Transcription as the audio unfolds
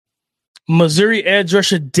Missouri edge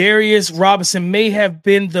rusher Darius Robinson may have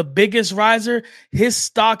been the biggest riser. His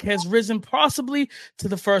stock has risen possibly to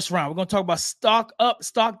the first round. We're going to talk about stock up,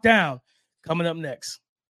 stock down coming up next.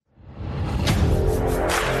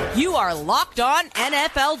 You are Locked On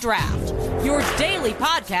NFL Draft, your daily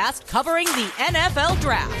podcast covering the NFL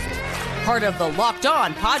Draft. Part of the Locked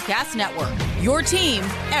On Podcast Network, your team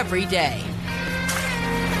every day.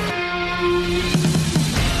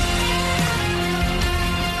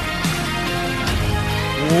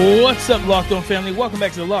 What's up, Locked On family? Welcome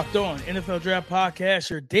back to the Locked On NFL Draft Podcast,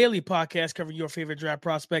 your daily podcast covering your favorite draft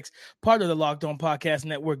prospects, part of the Locked On Podcast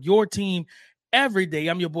Network, your team every day.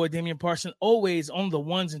 I'm your boy, Damian Parson, always on the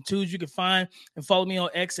ones and twos. You can find and follow me on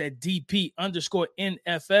X at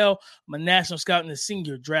DP_NFL. I'm a national scout and a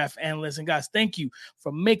senior draft analyst. And guys, thank you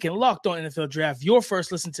for making Locked On NFL Draft your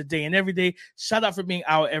first listen today and every day. Shout out for being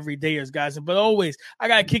our everydayers, guys. But always, I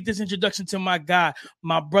got to kick this introduction to my guy,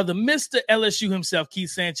 my brother, Mr. LSU himself,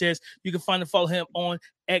 Keith Sanchez. You can find and follow him on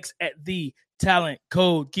X at The Talent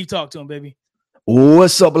Code. Keep talking to him, baby.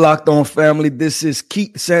 What's up, Locked On family? This is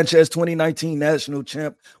Keith Sanchez, 2019 national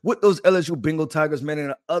champ with those LSU Bengal Tigers, man. And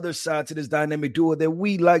the other side to this dynamic duo that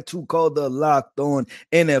we like to call the Locked On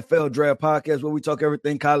NFL Draft Podcast, where we talk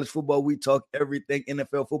everything college football, we talk everything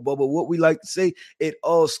NFL football. But what we like to say, it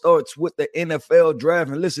all starts with the NFL Draft.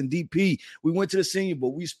 And listen, DP, we went to the Senior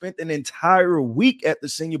Bowl. We spent an entire week at the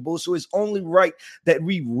Senior Bowl, so it's only right that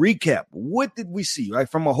we recap. What did we see, right?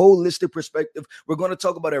 From a holistic perspective, we're going to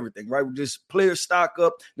talk about everything, right? We just player stock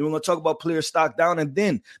up, then we're going to talk about player stock down, and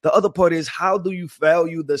then the other part is how do you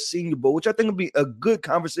value the Senior Bowl, which I think will be a good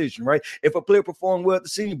conversation, right? If a player performed well at the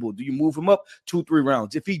Senior Bowl, do you move him up 2-3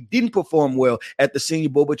 rounds? If he didn't perform well at the Senior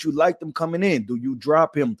Bowl, but you liked him coming in, do you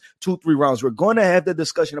drop him 2-3 rounds? We're going to have the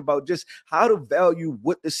discussion about just how to value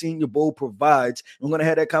what the Senior Bowl provides. We're going to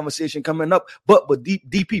have that conversation coming up, but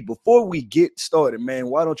DP, before we get started, man,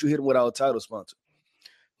 why don't you hit him with our title sponsor?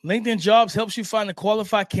 LinkedIn Jobs helps you find the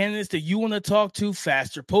qualified candidates that you want to talk to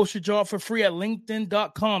faster. Post your job for free at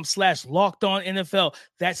linkedin.com/lockedonnfl.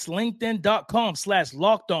 That's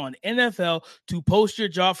linkedin.com/lockedonnfl to post your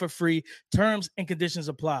job for free. Terms and conditions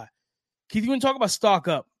apply. Keith, you want to talk about stock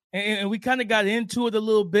up? And we kind of got into it a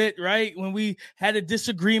little bit, right? When we had a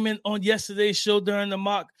disagreement on yesterday's show during the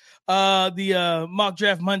mock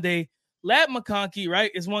draft Monday. Ladd McConkey,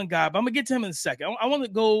 right, is one guy, but I'm going to get to him in a second. I want to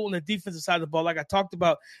go on the defensive side of the ball, like I talked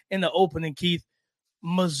about in the opening, Keith.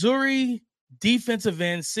 Missouri defensive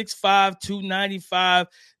end, 6'5", 295,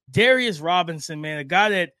 Darius Robinson, man, a guy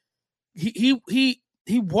that he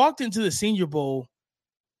walked into the Senior Bowl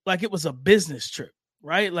like it was a business trip,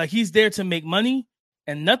 right? Like he's there to make money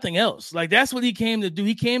and nothing else. Like that's what he came to do.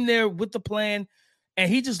 He came there with the plan,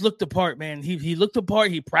 and he just looked the part, man. He looked the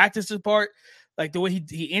part. He practiced the part. Like the way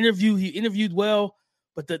he interviewed well,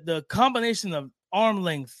 but the combination of arm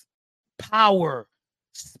length, power,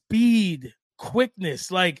 speed,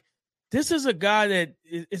 quickness, like this is a guy that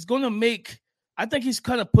is going to make, I think he's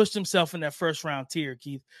kind of pushed himself in that first round tier,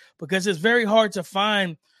 Keith, because it's very hard to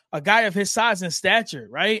find a guy of his size and stature,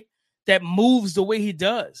 right, that moves the way he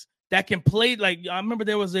does, that can play. Like I remember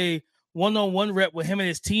there was a one-on-one rep with him and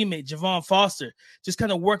his teammate, Javon Foster, just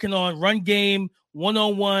kind of working on run game,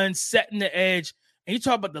 one-on-one, setting the edge. And you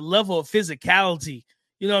talk about the level of physicality,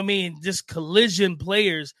 you know what I mean? Just collision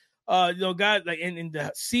players, guys like, and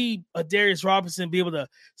to see Darius Robinson be able to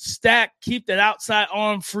stack, keep that outside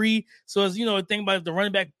arm free. So as you know, think about it, the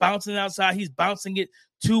running back bouncing outside, he's bouncing it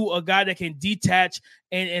to a guy that can detach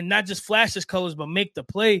and not just flash his colors, but make the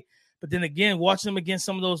play. But then again, watching him against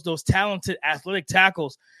some of those talented athletic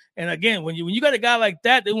tackles. And again, when you got a guy like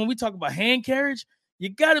that, then when we talk about hand carriage, you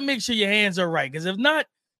got to make sure your hands are right. Because if not,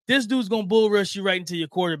 this dude's going to bull rush you right into your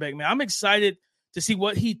quarterback, man. I'm excited to see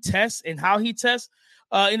what he tests and how he tests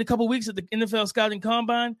in a couple of weeks at the NFL Scouting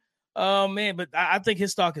Combine. Man, but I think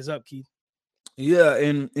his stock is up, Keith. Yeah,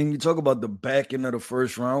 and you talk about the back end of the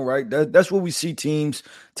first round, right? That's where we see teams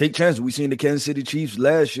take chances. We seen the Kansas City Chiefs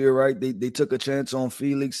last year, right? They took a chance on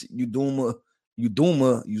Felix Udoma,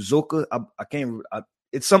 Uzoka.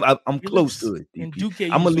 I'm close to it. I'm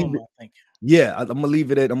gonna leave it. I think. Yeah, I'm gonna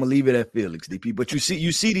leave it at Felix, DP. But you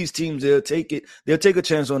see these teams, they'll take a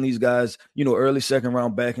chance on these guys, early second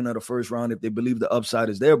round, back into the first round if they believe the upside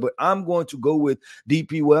is there. But I'm going to go with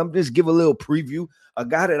DP. Well, I'm just give a little preview. A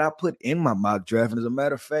guy that I put in my mock draft, and as a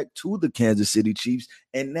matter of fact, to the Kansas City Chiefs,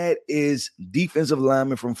 and that is defensive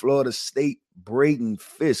lineman from Florida State, Braden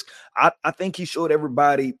Fisk. I think he showed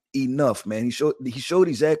everybody enough, man. He showed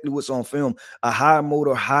exactly what's on film. A high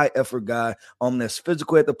motor, high effort guy that's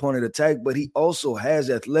physical at the point of attack, but he also has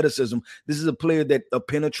athleticism. This is a player that a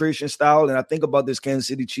penetration style, and I think about this Kansas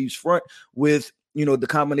City Chiefs front with the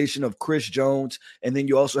combination of Chris Jones, and then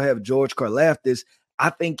you also have George Karlaftis. I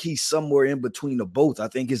think he's somewhere in between the both. I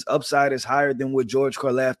think his upside is higher than what George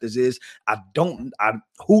Karlaftis is.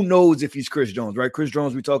 Who knows if he's Chris Jones, right? Chris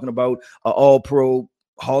Jones, we're talking about an all-pro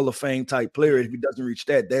Hall of Fame type player. If he doesn't reach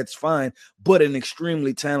that, that's fine. But an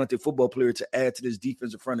extremely talented football player to add to this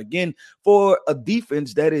defensive front again for a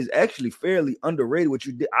defense that is actually fairly underrated. What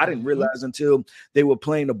you did, I didn't realize until they were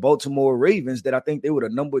playing the Baltimore Ravens that I think they were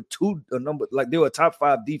they were a top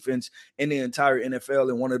 5 defense in the entire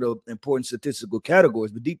NFL in one of the important statistical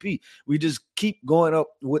categories. But DP, we just keep going up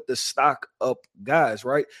with the stock up guys,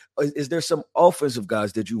 right? Is there some offensive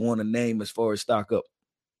guys that you want to name as far as stock up?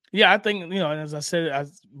 Yeah, I think, as I said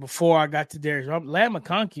before I got to Darius, Ladd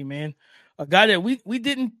McConkey, man, a guy that we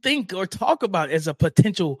didn't think or talk about as a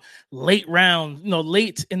potential late round,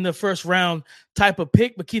 late in the first round type of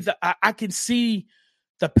pick. But Keith, I can see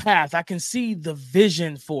the path. I can see the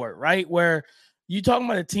vision for it, right? Where you talking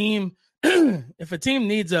about a team, if a team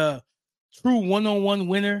needs a true one-on-one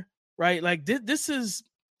winner, right? Like this is,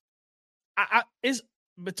 it's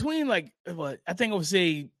between I think I would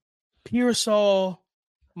say Pearsall,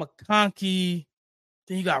 McConkey,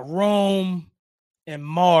 then you got Rome and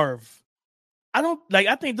Marv.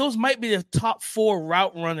 I think those might be the top 4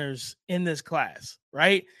 route runners in this class,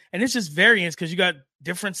 right? And it's just variance because you got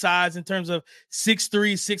different size in terms of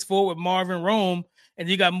 6'3", 6'4" with Marv and Rome, and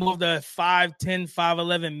you got moved to 5'10",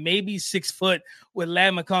 5'11", maybe 6 foot with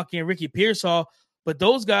Ladd McConkey and Ricky Pearsall. But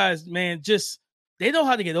those guys, man, they know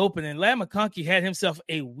how to get open. And Ladd McConkey had himself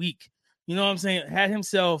a week. You know what I'm saying? Had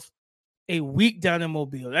himself a week down in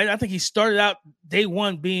Mobile. I think he started out day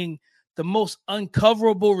one being the most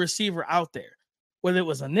uncoverable receiver out there, whether it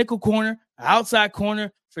was a nickel corner, an outside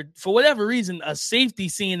corner, for whatever reason, a safety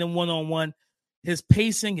seeing him one-on-one, his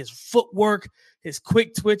pacing, his footwork, his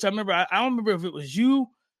quick twitch. I don't remember if it was you.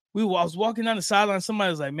 I was walking down the sideline.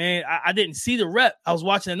 Somebody was like, man, I didn't see the rep. I was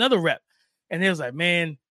watching another rep. And it was like,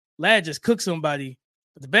 man, Ladd just cooked somebody.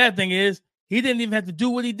 But the bad thing is, he didn't even have to do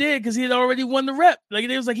what he did because he had already won the rep. Like,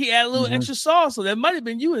 it was like he added a little extra sauce. So that might have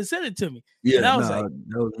been you and said it to me. Yeah, and I was like,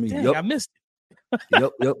 that was me. Dang, I missed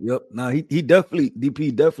it. Yep. Now he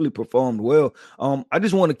definitely performed well. I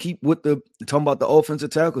just want to keep with talking about the offensive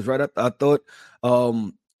tackles, right? I thought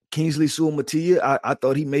Kingsley Suamataia, I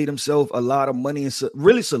thought he made himself a lot of money and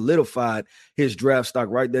really solidified his draft stock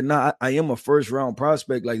right there. Now I am a first round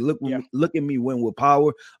prospect. Like look at me win with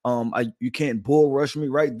power. You can't bull rush me,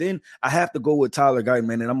 right? Then I have to go with Tyler Guyton,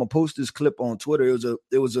 man. And I'm gonna post this clip on Twitter.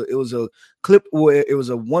 It was a clip where it was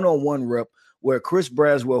a one-on-one rep where Chris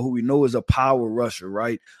Braswell, who we know is a power rusher,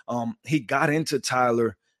 right? He got into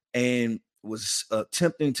Tyler and was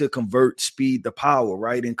attempting to convert speed to power,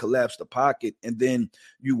 right, and collapse the pocket. And then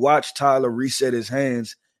you watch Tyler reset his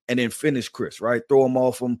hands and then finish Chris, right? Throw him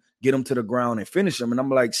off him, get him to the ground and finish him. And I'm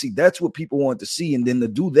like, see, that's what people want to see. And then to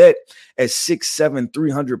do that at 6'7",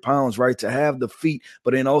 300 pounds, right, to have the feet,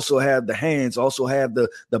 but then also have the hands, also have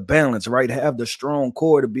the balance, right, have the strong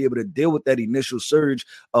core to be able to deal with that initial surge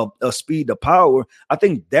of speed to power. I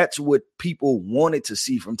think that's what people wanted to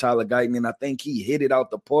see from Tyler Guyton, and I think he hit it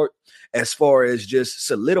out the park as far as just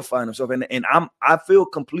solidifying himself. And I feel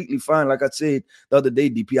completely fine. Like I said the other day,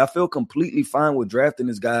 DP, I feel completely fine with drafting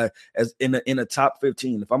this guy as in a top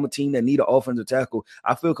 15. If I'm a team that need an offensive tackle,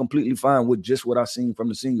 I feel completely fine with just what I've seen from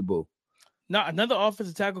the Senior Bowl. Now, another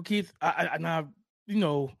offensive tackle, Keith, I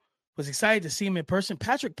was excited to see him in person.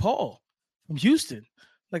 Patrick Paul from Houston.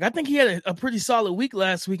 Like, I think he had a pretty solid week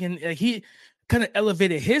last week, and he kind of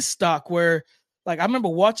elevated his stock where, like, I remember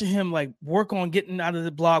watching him, like, work on getting out of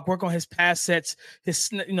the block, work on his pass sets, his,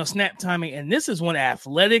 snap timing. And this is one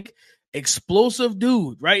athletic, explosive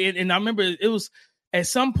dude, right? And I remember it was at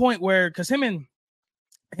some point where, because him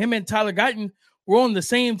and Tyler Guyton were on the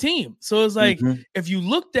same team. So it's like, if you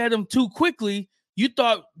looked at them too quickly, you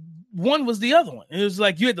thought one was the other one. It was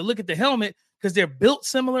like you had to look at the helmet because they're built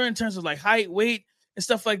similar in terms of like height, weight, and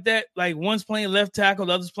stuff like that. Like one's playing left tackle,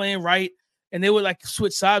 the other's playing right, and they would like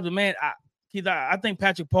switch sides. But man, I think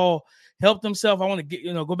Patrick Paul helped himself. I want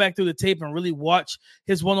to go back through the tape and really watch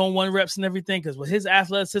his one-on-one reps and everything, because with his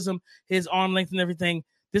athleticism, his arm length and everything,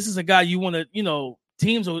 this is a guy you want to,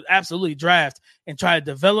 teams will absolutely draft and try to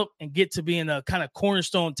develop and get to being a kind of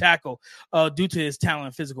cornerstone tackle due to his talent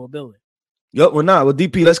and physical ability. Well,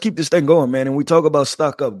 DP, let's keep this thing going, man. And we talk about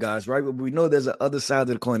stock up, guys, right? But we know there's an other side of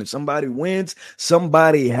the coin. If somebody wins,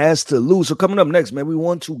 somebody has to lose. So coming up next, man, we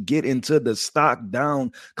want to get into the stock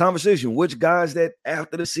down conversation. Which guys that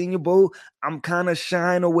after the Senior Bowl, I'm kind of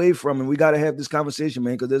shying away from. And we got to have this conversation,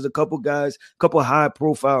 man, because there's a couple guys, couple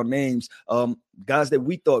high-profile names, guys that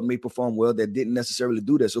we thought may perform well that didn't necessarily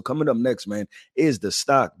do that. So coming up next, man, is the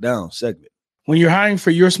stock down segment. When you're hiring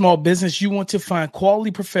for your small business, you want to find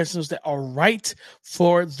quality professionals that are right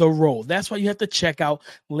for the role. That's why you have to check out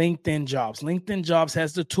LinkedIn Jobs. LinkedIn Jobs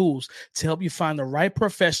has the tools to help you find the right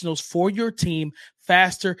professionals for your team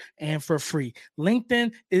faster and for free.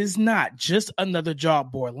 LinkedIn is not just another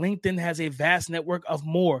job board. LinkedIn has a vast network of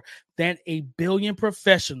more than 1 billion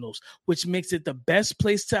professionals, which makes it the best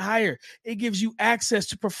place to hire. It gives you access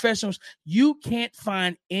to professionals you can't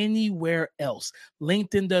find anywhere else.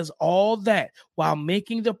 LinkedIn does all that while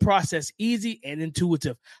making the process easy and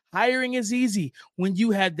intuitive. Hiring is easy when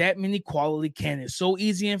you have that many quality candidates. So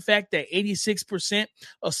easy, in fact, that 86%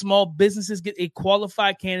 of small businesses get a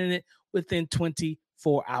qualified candidate within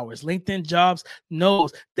 24 hours. LinkedIn Jobs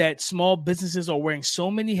knows that small businesses are wearing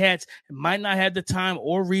so many hats and might not have the time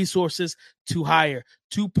or resources to hire.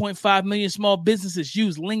 2.5 million small businesses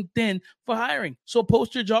use LinkedIn for hiring. So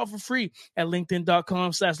post your job for free at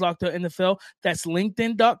linkedin.com/LockedOnNFL. That's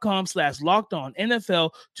linkedin.com/LockedOnNFL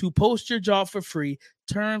to post your job for free.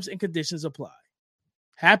 Terms and conditions apply.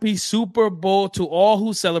 Happy Super Bowl to all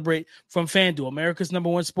who celebrate from FanDuel, America's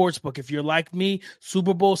 #1 sportsbook. If you're like me,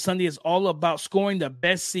 Super Bowl Sunday is all about scoring the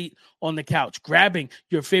best seat on the couch, grabbing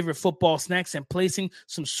your favorite football snacks, and placing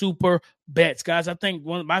some super bets. Guys, I think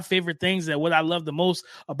one of my favorite things that what I love the most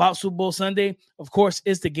about Super Bowl Sunday, of course,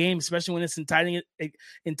 is the game, especially when it's enticing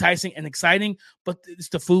and exciting, but it's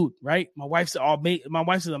the food, right? My wife's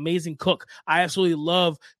an amazing cook. I absolutely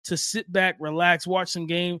love to sit back, relax, watch the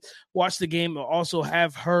game, and also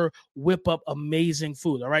have her whip up amazing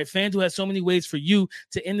food. All right. FanDuel has so many ways for you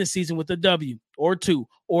to end the season with a W or 2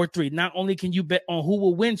 or 3. Not only can you bet on who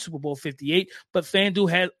will win Super Bowl 58, but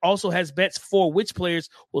FanDuel also has bets for which players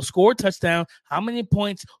will score a touchdown, how many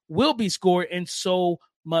points will be scored, and so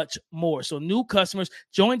much more. So new customers,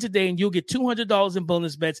 join today and you'll get $200 in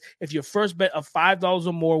bonus bets if your first bet of $5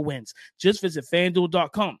 or more wins. Just visit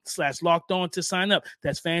FanDuel.com/LockedOn to sign up.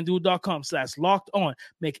 That's FanDuel.com/LockedOn.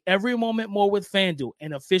 Make every moment more with FanDuel,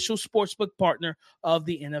 an official sportsbook partner of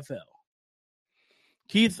the NFL.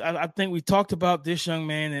 Keith, I think we talked about this young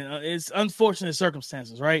man, and it's unfortunate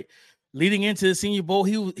circumstances, right? Leading into the Senior Bowl,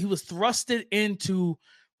 he was thrusted into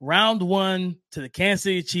round 1 to the Kansas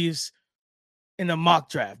City Chiefs in a mock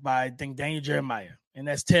draft by, I think, Daniel Jeremiah, and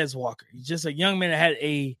that's Tez Walker. He's just a young man that had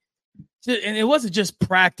and it wasn't just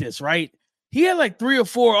practice, right? He had like 3 or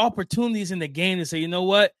 4 opportunities in the game to say, you know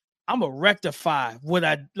what? I'm going to rectify what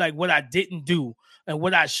I didn't do and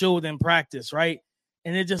what I showed in practice, right?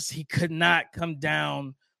 And he could not come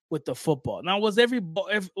down with the football. Now, was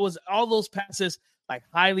all those passes like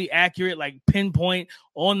highly accurate, like pinpoint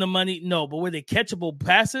on the money? No, but were they catchable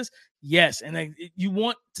passes? Yes. And you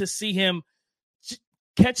want to see him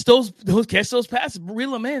catch those passes,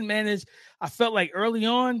 reel them in, man. I felt like early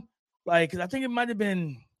on, like, I think it might have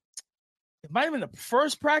been the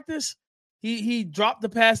first practice. He dropped the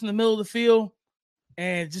pass in the middle of the field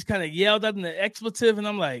and just kind of yelled out in the expletive. And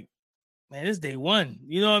I'm like, man, it's day 1.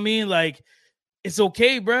 You know what I mean? Like, it's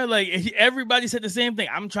okay, bro. Like, everybody said the same thing.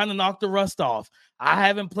 I'm trying to knock the rust off. I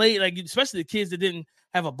haven't played, like, especially the kids that didn't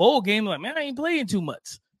have a bowl game. Like, man, I ain't playing 2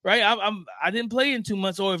 months, right? I didn't play in 2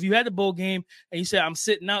 months. Or if you had a bowl game and you said I'm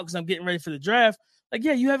sitting out because I'm getting ready for the draft, like,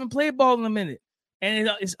 yeah, you haven't played ball in a minute, and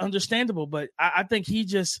it's understandable. But I think he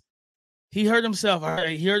hurt himself.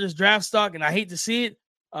 He hurt his draft stock, and I hate to see it.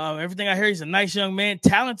 Everything I hear, he's a nice young man,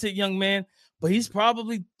 talented young man. But he's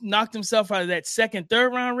probably knocked himself out of that 2nd,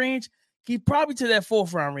 3rd round range. He's probably to that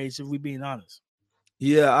 4th round range, if we're being honest.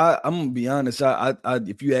 Yeah, I'm gonna be honest. I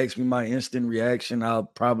if you ask me my instant reaction, I'll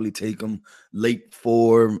probably take him late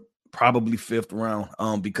 4, probably 5th round.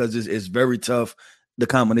 Because it's very tough. The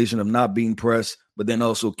combination of not being pressed, but then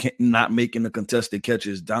also not making the contested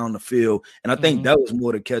catches down the field. And I think that was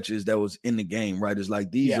more the catches that was in the game, right? It's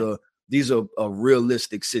like these are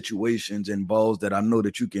realistic situations and balls that I know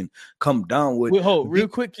that you can come down with. Real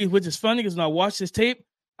quick, which is funny because when I watched this tape,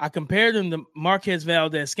 I compared him to Marquez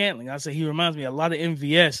Valdes-Scantling. I said he reminds me a lot of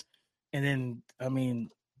MVS. And then, I mean,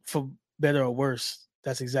 for better or worse,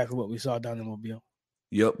 that's exactly what we saw down in Mobile.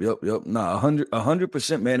 Yep. Nah,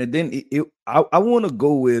 100%, man. And then I want to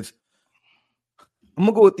go with. I'm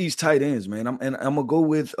gonna go with these tight ends, man. I'm gonna go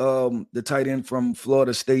with the tight end from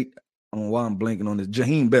Florida State. I don't know why I'm blanking on this.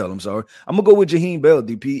 Jaheim Bell. I'm sorry. I'm gonna go with Jaheim Bell,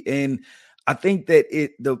 DP. And I think that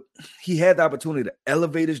he had the opportunity to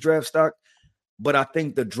elevate his draft stock, but I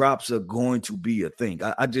think the drops are going to be a thing.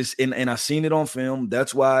 I just and I seen it on film.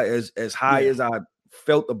 That's why as high as I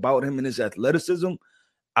felt about him and his athleticism,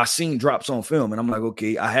 I seen drops on film, and I'm like,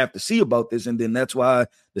 okay, I have to see about this. And then that's why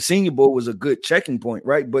the Senior Bowl was a good checking point,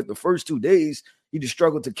 right? But the first 2 days, he just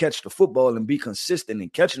struggled to catch the football and be consistent in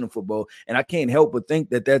catching the football. And I can't help but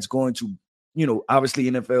think that that's going to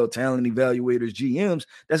obviously NFL talent evaluators, GMs,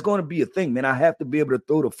 that's going to be a thing, man. I have to be able to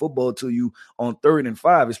throw the football to you on 3rd and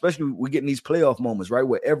 5, especially we're getting these playoff moments, right,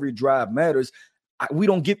 where every drive matters. We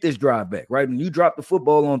don't get this drive back, right? When you drop the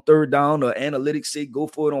football on 3rd down, or analytics say go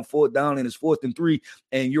for it on 4th down and it's 4th and 3,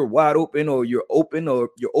 and you're wide open, or you're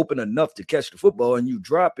open enough to catch the football and you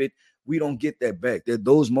drop it, we don't get that back. There are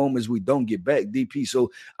those moments we don't get back, DP.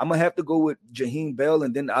 So I'm going to have to go with Jaheim Bell,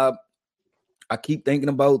 and then I keep thinking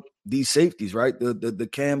about these safeties, right? The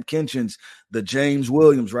Cam Kinchens, the James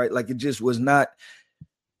Williams, right? Like, it just was not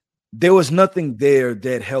 – there was nothing there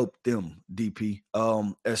that helped them, DP,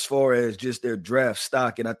 as far as just their draft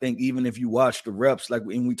stock. And I think even if you watch the reps, like,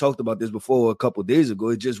 and we talked about this before a couple of days ago,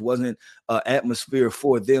 it just wasn't an atmosphere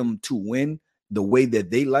for them to win the way that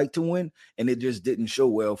they like to win, and it just didn't show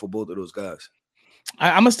well for both of those guys.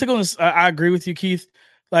 I'm going to stick on this. I agree with you, Keith.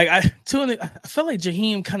 Like, I felt like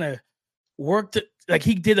Jaheim kind of worked it, like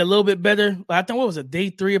he did a little bit better. I think, what was it,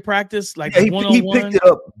 day 3 of practice? Like, he picked it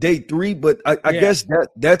up day 3, but I guess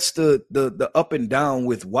that's the up and down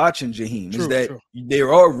with watching Jaheim, is that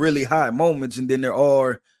there are really high moments, and then there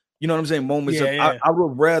are, you know what I'm saying, moments I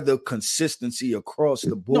would rather consistency across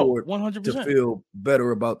the board 100%. to feel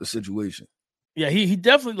better about the situation. Yeah, he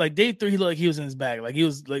definitely, like, day 3, he looked like he was in his bag. Like, he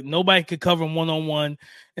was like, nobody could cover him one-on-one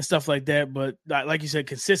and stuff like that. But like you said,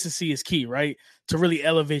 consistency is key, right? To really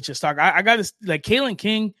elevate your stock. I got this, like, Kalen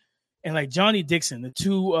King and like Johnny Dixon, the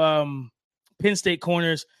 2 Penn State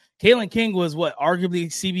corners. Kalen King was arguably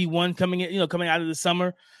CB1 coming out of the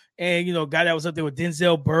summer, and guy that was up there with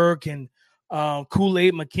Denzel Burke and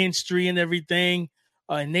Kool-Aid McKinstry and everything,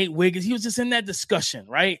 and Nate Wiggins. He was just in that discussion,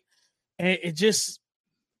 right? And it just,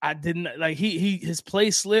 I didn't like his play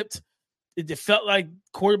slipped. It felt like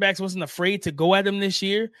quarterbacks wasn't afraid to go at him this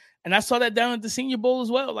year. And I saw that down at the Senior Bowl as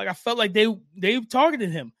well. Like, I felt like they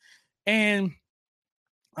targeted him. And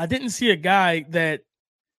I didn't see a guy that,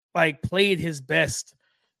 like, played his best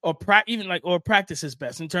or practice his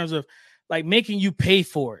best in terms of, like, making you pay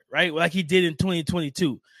for it, right? Like he did in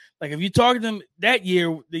 2022. Like, if you target him that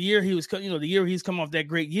year, the year he's come off that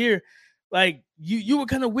great year, like, you were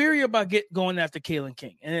kind of weary about going after Kalen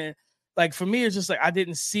King. And, like, for me, it's just like, I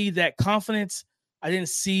didn't see that confidence. I didn't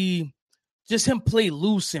see just him play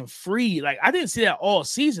loose and free. Like, I didn't see that all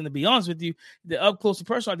season, to be honest with you. The up close and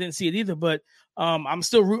personal, I didn't see it either. But I'm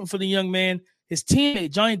still rooting for the young man. His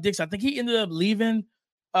teammate, Johnny Dixon, I think he ended up leaving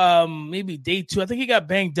maybe day 2. I think he got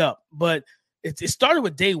banged up. But it started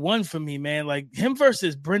with day 1 for me, man. Like, him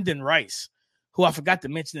versus Brendan Rice, who I forgot to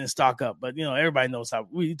mention in Stock Up. But, everybody knows how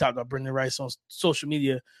we talked about Brendan Rice on social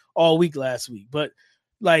media all week last week. But,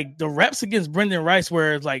 like, the reps against Brendan Rice,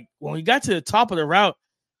 where, like, when we got to the top of the route,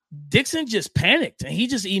 Dixon just panicked, and he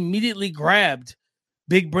just immediately grabbed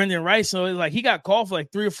big Brendan Rice. So, like, he got called for,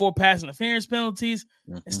 like, 3 or 4 pass interference penalties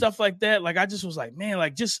and stuff like that. Like, I just was like, man,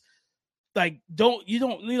 like, just, like,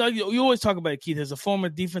 you always talk about it, Keith, as a former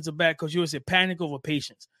defensive back coach, you always say panic over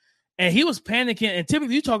patience. And he was panicking. And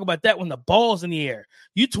typically you talk about that when the ball's in the air.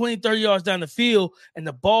 You 20, 30 yards down the field and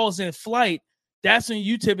the ball's in flight. That's when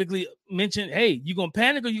you typically mention, hey, you going to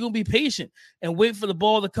panic or you going to be patient and wait for the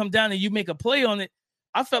ball to come down and you make a play on it.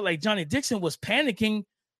 I felt like Johnny Dixon was panicking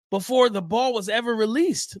before the ball was ever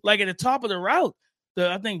released. Like, at the top of the route,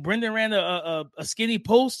 I think Brendan ran a skinny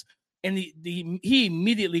post, and he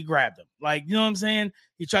immediately grabbed him. Like, you know what I'm saying?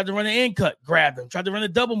 He tried to run an in cut, grabbed him. Tried to run a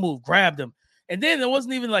double move, grabbed him. And then it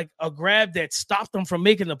wasn't even like a grab that stopped him from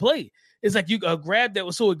making the play. It's like a grab that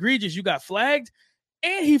was so egregious, you got flagged,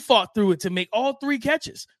 and he fought through it to make all 3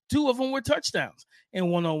 catches. 2 of them were touchdowns in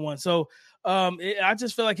one-on-one. So I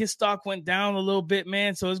just feel like his stock went down a little bit,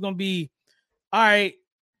 man. So it's going to be, all right,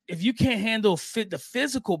 if you can't handle the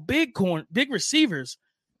physical big receivers,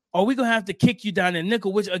 are we going to have to kick you down in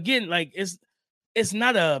nickel? Which, again, like, it's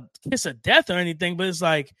not a kiss of death or anything, but it's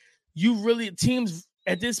like, teams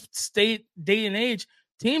at this day and age,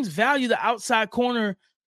 teams value the outside corner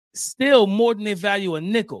still more than they value a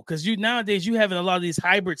nickel. Because nowadays you have a lot of these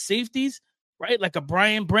hybrid safeties, right? Like a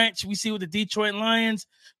Brian Branch we see with the Detroit Lions.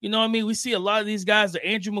 You know what I mean? We see a lot of these guys, the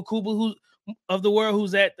Andrew Makuba of the world,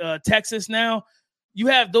 who's at Texas now. You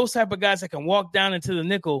have those type of guys that can walk down into the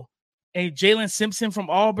nickel. And Jalen Simpson from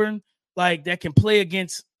Auburn, like, that can play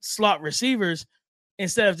against slot receivers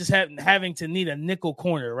instead of just having to need a nickel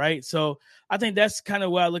corner, right? So I think that's kind of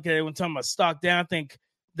what I look at it when talking about stock down. I think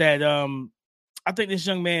that I think this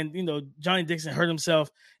young man, Johnny Dixon hurt himself,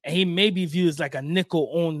 and he may be viewed as like a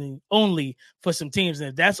nickel only for some teams. And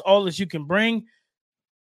if that's all that you can bring,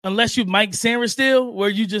 unless you Mike Sainristil, where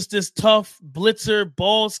you just this tough blitzer,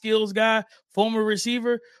 ball skills guy, former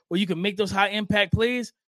receiver, where you can make those high impact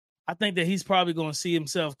plays, I think that he's probably going to see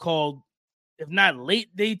himself called if not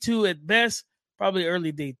late day 2 at best, probably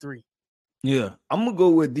early day 3. Yeah, I'm gonna go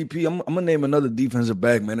with DP. I'm gonna name another defensive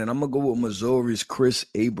back, man, and I'm gonna go with Missouri's Chris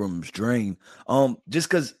Abrams-Draine. Just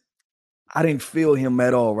because I didn't feel him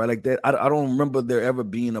at all, right? Like that. I don't remember there ever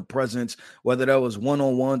being a presence, whether that was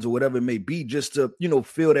one-on-ones or whatever it may be, just to,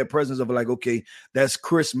 feel that presence of like, okay, that's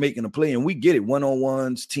Chris making a play. And we get it.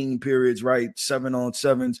 One-on-ones, team periods, right?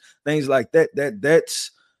 7-on-7s, things like that.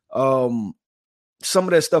 That's some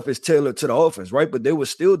of that stuff is tailored to the offense, right? But there were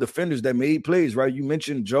still defenders that made plays, right? You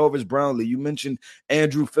mentioned Jarvis Brownlee, you mentioned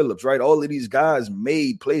Andrew Phillips, right? All of these guys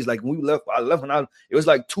made plays. Like when we left, it was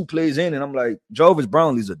like 2 plays in, and I'm like, Jarvis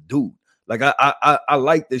Brownlee's a dude. Like I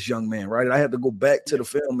like this young man, right? I had to go back to the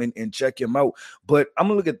film and check him out. But I'm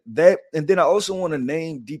gonna look at that, and then I also want to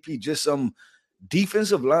name DP just some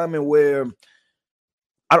defensive linemen where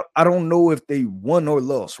I don't know if they won or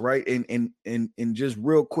lost, right? And just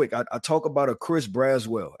real quick, I talk about a Chris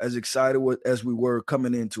Braswell, as excited as we were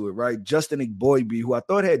coming into it, right? Justin Igboigbe, who I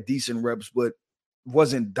thought had decent reps, but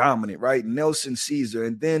wasn't dominant, right? Nelson Caesar,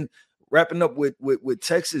 and then wrapping up with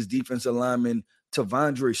Texas defensive lineman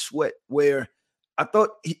T'Vondre Sweat, where I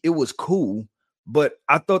thought it was cool, but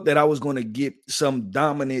I thought that I was going to get some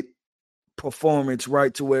dominant performance,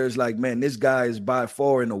 right, to where it's like, man, this guy is by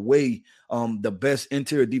far and away the best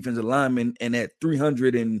interior defensive lineman, and at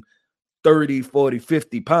 330, 40,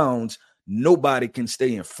 50 pounds, nobody can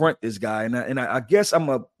stay in front of this guy. And I guess I'm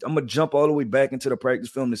a jump all the way back into the practice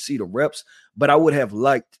film to see the reps, but I would have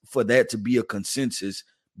liked for that to be a consensus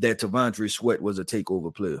that T'Vondre Sweat was a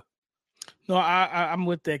takeover player. No, I'm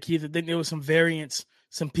with that, Keith. I think there was some variance,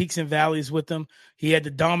 some peaks and valleys with him. He had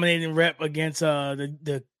the dominating rep against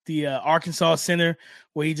the Arkansas center,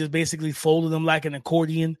 where he just basically folded them like an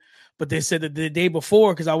accordion. But they said that the day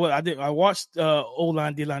before, because I watched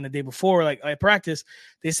O-line, D-line the day before, like at practice,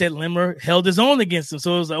 they said Limmer held his own against him.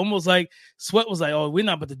 So it was almost like Sweat was like, oh, we're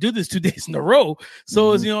not about to do this 2 days in a row. So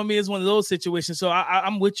it was, it's one of those situations. So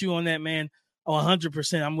I'm with you on that, man.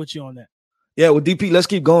 100%. I'm with you on that. Yeah, well, DP, let's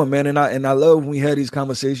keep going, man. And I love when we had these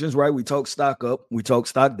conversations, right? We talk stock up, we talk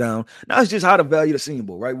stock down. Now it's just how to value the Senior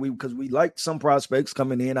Bowl, right? Because we like some prospects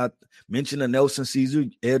coming in. I mentioned a Nelson Caesar,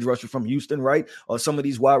 edge rusher from Houston, right? Or some of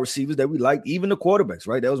these wide receivers that we like, even the quarterbacks,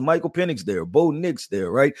 right? That was Michael Penix there, Bo Nix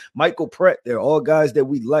there, right? Michael Pratt there, all guys that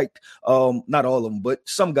we liked. Not all of them, but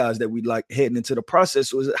some guys that we like heading into the process.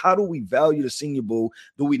 So how do we value the Senior Bowl?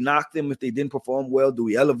 Do we knock them if they didn't perform well? Do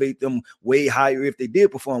we elevate them way higher if they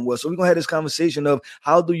did perform well? So we're going to have this conversation of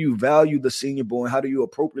how do you value the Senior Bowl and how do you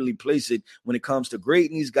appropriately place it when it comes to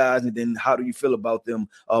grading these guys, and then how do you feel about them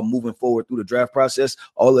moving forward through the draft process?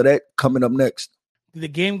 All of that coming up next. Did the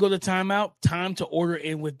game go to timeout? Time to order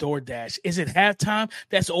in with DoorDash. Is it halftime?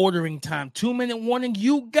 That's ordering time. 2-minute warning.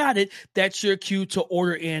 You got it. That's your cue to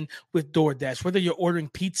order in with DoorDash. Whether you're ordering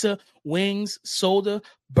pizza, wings, soda,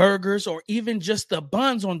 burgers, or even just the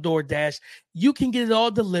buns on DoorDash, you can get it all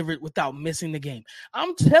delivered without missing the game.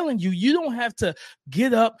 I'm telling you, you don't have to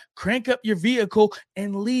get up, crank up your vehicle,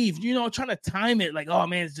 and leave. Trying to time it like, oh,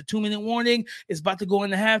 man, it's the 2-minute warning. It's about to go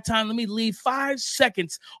into halftime. Let me leave 5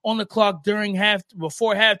 seconds on the clock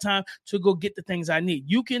before halftime to go get the things I need.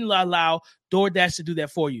 You can allow DoorDash to do that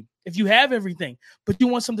for you. If you have everything, but you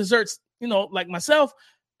want some desserts, like myself,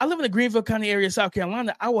 I live in the Greenville County area, South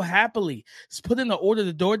Carolina. I will happily put in the order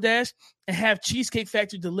to DoorDash and have Cheesecake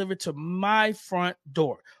Factory delivered to my front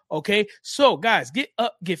door. Okay, so guys, get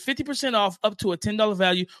 50% off up to a $10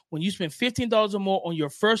 value when you spend $15 or more on your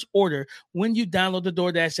first order when you download the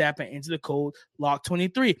DoorDash app and enter the code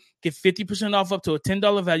LOCK23. Get 50% off up to a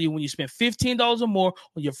 $10 value when you spend $15 or more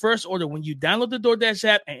on your first order when you download the DoorDash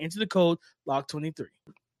app and enter the code LOCK23.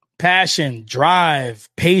 Passion, drive,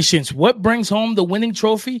 patience. What brings home the winning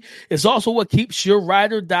trophy is also what keeps your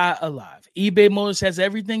ride or die alive. eBay Motors has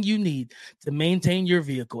everything you need to maintain your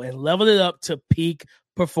vehicle and level it up to peak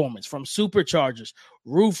performance. From superchargers,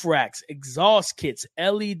 roof racks, exhaust kits,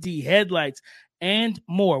 LED headlights, and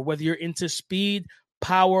more. Whether you're into speed,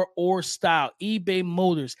 power, or style, eBay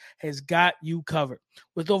Motors has got you covered.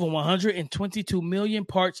 With over 122 million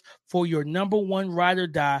parts for your number one ride or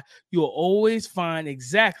die, you'll always find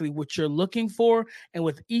exactly what you're looking for. And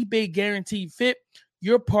with eBay Guaranteed Fit,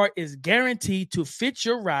 your part is guaranteed to fit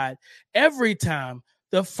your ride every time,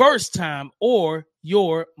 the first time, or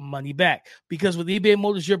your money back. Because with eBay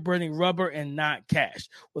Motors, you're burning rubber and not cash.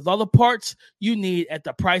 With all the parts you need at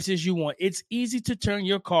the prices you want, it's easy to turn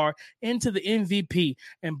your car into the MVP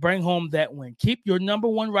and bring home that win. Keep your number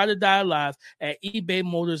one ride or die alive at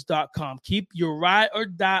ebaymotors.com. Keep your ride or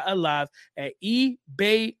die alive at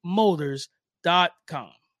ebaymotors.com.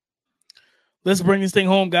 Let's bring this thing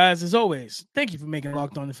home, guys. As always, thank you for making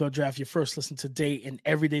Locked On NFL Draft your first listen today and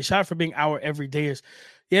every day. Shout out for being our everydayers.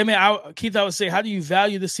 Yeah, man, Keith, I would say, how do you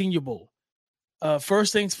value the Senior Bowl?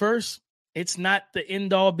 First things first, it's not the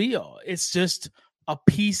end-all, be-all. It's just a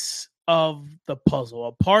piece of the puzzle,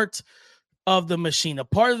 a part of the machine, a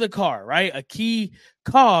part of the car, right? A key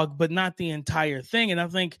cog, but not the entire thing. And I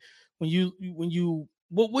think what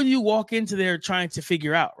do you walk into there trying to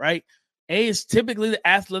figure out, right? Is typically the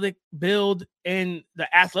athletic build and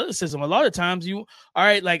the athleticism. A lot of times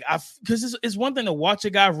because it's one thing to watch a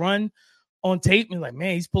guy run on tape and like,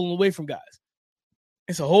 man, he's pulling away from guys.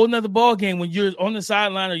 It's a whole nother ball game when you're on the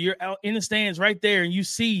sideline or you're out in the stands right there and you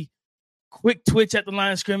see quick twitch at the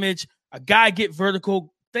line of scrimmage, a guy get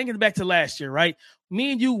vertical. Thinking back to last year, right?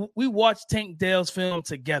 Me and you, we watched Tank Dell's film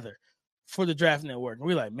together for the Draft Network. And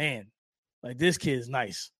we're like, man, like this kid is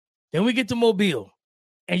nice. Then we get to Mobile,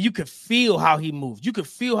 and you could feel how he moved. You could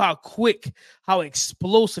feel how quick, how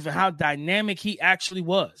explosive, and how dynamic he actually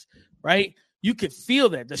was, right? You could feel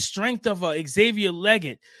that, the strength of Xavier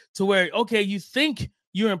Leggett to where, okay, you think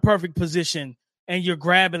you're in perfect position and you're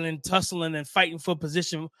grabbing and tussling and fighting for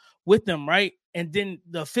position with them, right? And then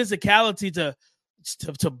the physicality to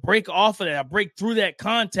break off of that, break through that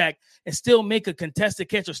contact and still make a contested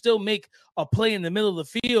catch or still make a play in the middle of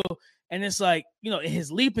the field. And it's like,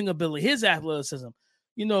 his leaping ability, his athleticism,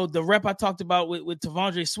 the rep I talked about with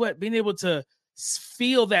T'Vondre Sweat, being able to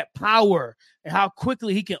feel that power and how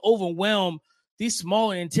quickly he can overwhelm these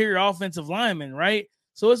smaller interior offensive linemen, right?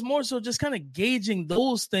 So it's more so just kind of gauging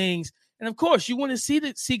those things. And of course, you want to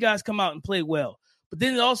see guys come out and play well. But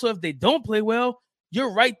then also, if they don't play well,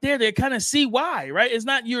 you're right there to kind of see why, right? It's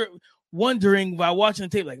not you're wondering by watching the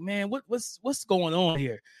tape, like, man, what's going on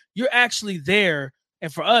here? You're actually there.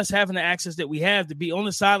 And for us, having the access that we have to be on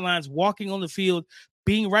the sidelines, walking on the field,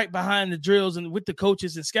 being right behind the drills and with the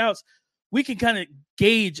coaches and scouts, we can kind of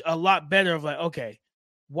gauge a lot better of like, okay,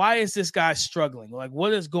 why is this guy struggling? Like,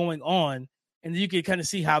 what is going on? And you can kind of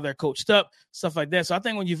see how they're coached up, stuff like that. So I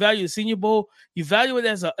think when you value the Senior Bowl, you value it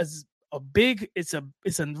as a big, it's a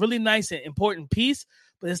really nice and important piece,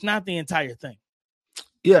 but it's not the entire thing.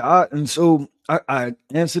 Yeah, I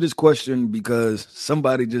answer this question because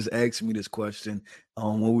somebody just asked me this question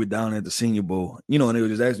when we were down at the Senior Bowl, and they were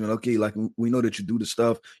just asking me, okay, like, we know that you do the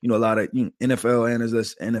stuff, a lot of NFL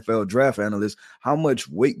analysts, NFL draft analysts, how much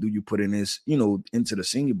weight do you put in this, into the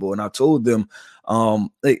Senior Bowl? And I told them,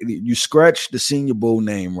 you scratch the Senior Bowl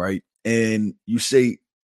name, right? And you say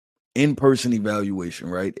in-person evaluation,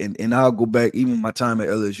 right? And I'll go back, even my time at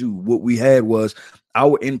LSU, what we had was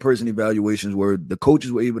our in-person evaluations where the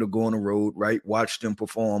coaches were able to go on the road, right? Watch them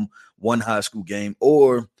perform one high school game,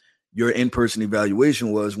 or your in-person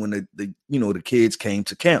evaluation was when the kids came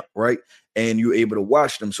to camp, right? And you're able to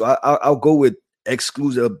watch them. So I'll go with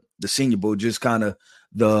exclusive the Senior Bowl, just kind of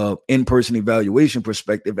the in-person evaluation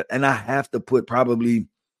perspective. And I have to put probably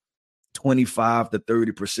 25 to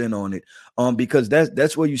 30% on it, because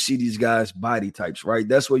that's where you see these guys' body types, right?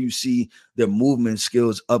 That's where you see their movement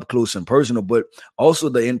skills up close and personal. But also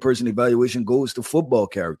the in-person evaluation goes to football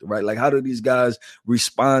character, right? Like, how do these guys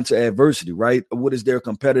respond to adversity, right? What is their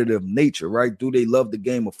competitive nature, right? Do they love the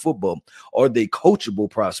game of football? Are they coachable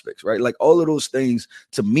prospects, right? Like, all of those things,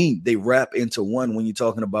 to me, they wrap into one when you're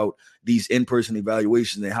talking about these in-person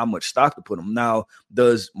evaluations and how much stock to put them. Now,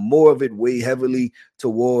 does more of it weigh heavily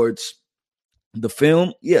towards the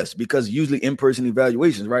film? Yes, because usually in-person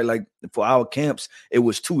evaluations, right? Like for our camps, it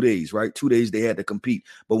was 2 days, right? 2 days they had to compete.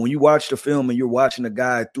 But when you watch the film and you're watching a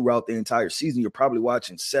guy throughout the entire season, you're probably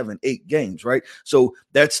watching 7-8 games, right? So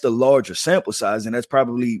that's the larger sample size, and that's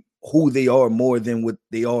probably who they are more than what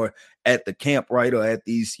they are at the camp, right? Or at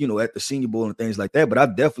these, at the Senior Bowl and things like that. But I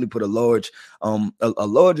definitely put a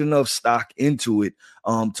large enough stock into it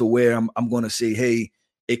to where I'm going to say, hey,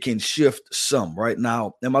 it can shift some. Right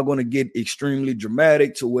now, am I going to get extremely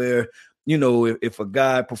dramatic to where, if a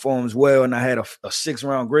guy performs well and I had a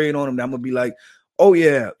 6-round grade on him, I'm going to be like, oh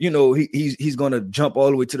yeah, he's going to jump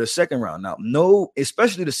all the way to the 2nd round. Now, no,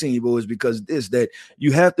 especially the Senior Bowl, is because that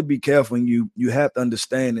you have to be careful, and you have to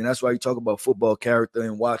understand. And that's why you talk about football character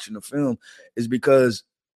and watching the film, is because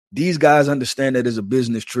these guys understand that it's a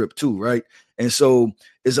business trip too, right? And so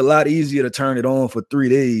it's a lot easier to turn it on for 3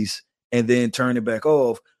 days and then turn it back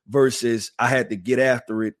off, versus I had to get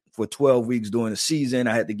after it for 12 weeks during the season.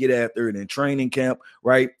 I had to get after it in training camp,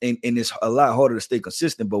 right? And it's a lot harder to stay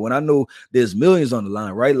consistent. But when I know there's millions on the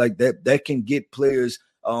line, right, like that can get players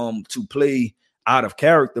to play out of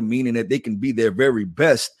character, meaning that they can be their very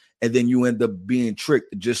best, and then you end up being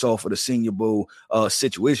tricked just off of the Senior Bowl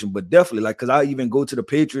situation. But definitely, like, because I even go to the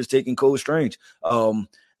Patriots taking Cole Strange.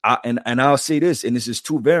 I'll say this, and this is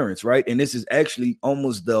two variants, right? And this is actually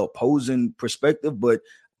almost the opposing perspective, but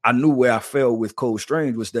I knew where I fell with Cole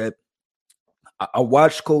Strange was that I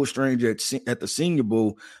watched Cole Strange at the Senior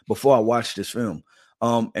Bowl before I watched this film.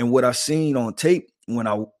 And what I seen on tape when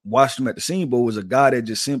I watched him at the Senior Bowl was a guy that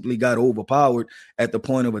just simply got overpowered at the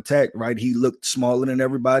point of attack, right? He looked smaller than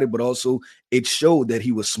everybody, but also it showed that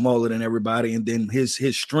he was smaller than everybody. And then his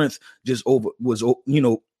strength just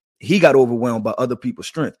he got overwhelmed by other people's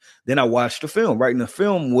strength. Then I watched the film, right? And the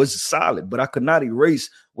film was solid, but I could not erase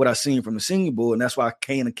what I seen from the Senior Bowl. And that's why I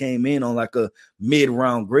came in on like a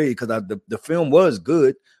mid-round grade, because the film was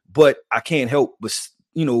good, but I can't help but,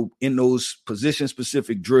 in those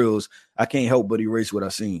position-specific drills, I can't help but erase what I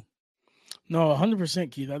seen. No,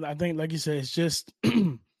 100%, Keith. I think, like you said, it's just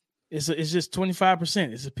it's just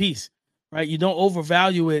 25%. It's a piece, right? You don't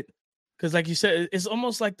overvalue it. Because, like you said, it's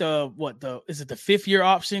almost like is it the 5th-year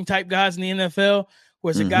option type guys in the NFL,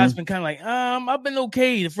 where it's a guy's been kind of like, I've been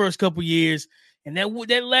okay the first couple years, and that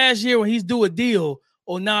last year when he's due a deal,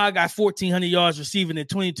 now I got 1,400 yards receiving and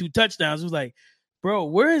 22 touchdowns. It was like, bro,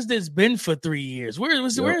 where has this been for 3 years? Where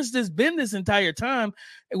has this been this entire time?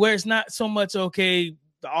 Where it's not so much the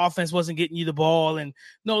offense wasn't getting you the ball. And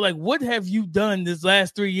no, like, what have you done this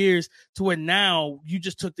last 3 years to where now you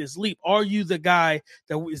just took this leap? Are you the guy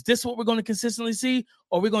is this what we're going to consistently see?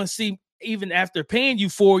 Or are we going to see, even after paying you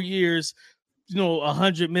 4 years,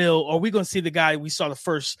 $100 million, or are we going to see the guy we saw the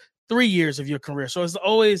first 3 years of your career? So it's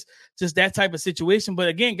always just that type of situation. But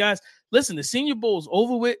again, guys, listen, the Senior Bowl is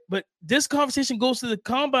over with, but this conversation goes to the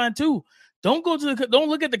combine too. Don't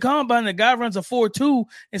look at the combine and the guy runs a 4.2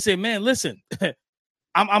 and say, man, listen,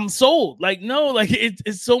 I'm sold. Like, no, like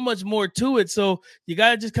it's so much more to it. So you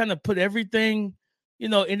got to just kind of put everything,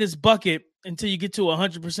 in this bucket until you get to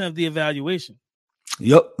 100% of the evaluation.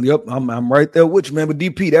 Yep. I'm right there with you, man. But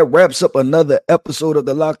DP, that wraps up another episode of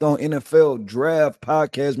the Locked On NFL Draft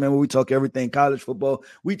Podcast, man, where we talk everything college football.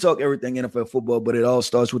 We talk everything NFL football, but it all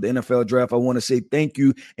starts with the NFL Draft. I want to say thank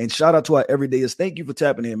you and shout out to our everydayers. Thank you for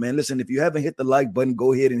tapping in, man. Listen, if you haven't hit the like button,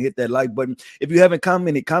 go ahead and hit that like button. If you haven't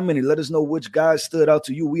commented. Let us know which guys stood out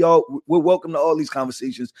to you. We're welcome to all these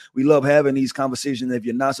conversations. We love having these conversations. If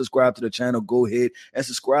you're not subscribed to the channel, go ahead and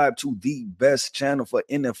subscribe to the best channel for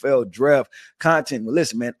NFL Draft content.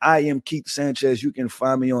 Listen, man, I am Keith Sanchez. You can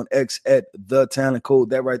find me on X at The Talent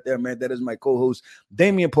Code. That right there, man, that is my co-host,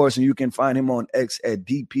 Damian Parson. You can find him on X at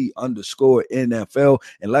DP_NFL.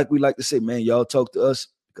 And like we like to say, man, y'all talk to us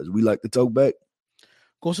because we like to talk back.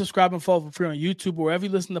 Go subscribe and follow for free on YouTube or wherever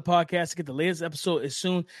you listen to podcasts to get the latest episode as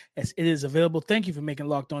soon as it is available. Thank you for making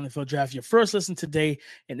Locked On NFL Draft your first listen today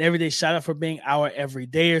and every day. Shout out for being our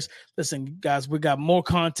everydayers. Listen, guys, we got more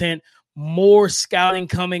content, more scouting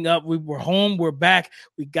coming up. We're home. We're back.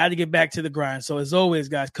 We got to get back to the grind. So as always,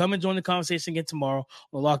 guys, come and join the conversation again tomorrow on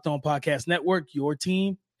the Locked On Podcast Network, your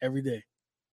team every day.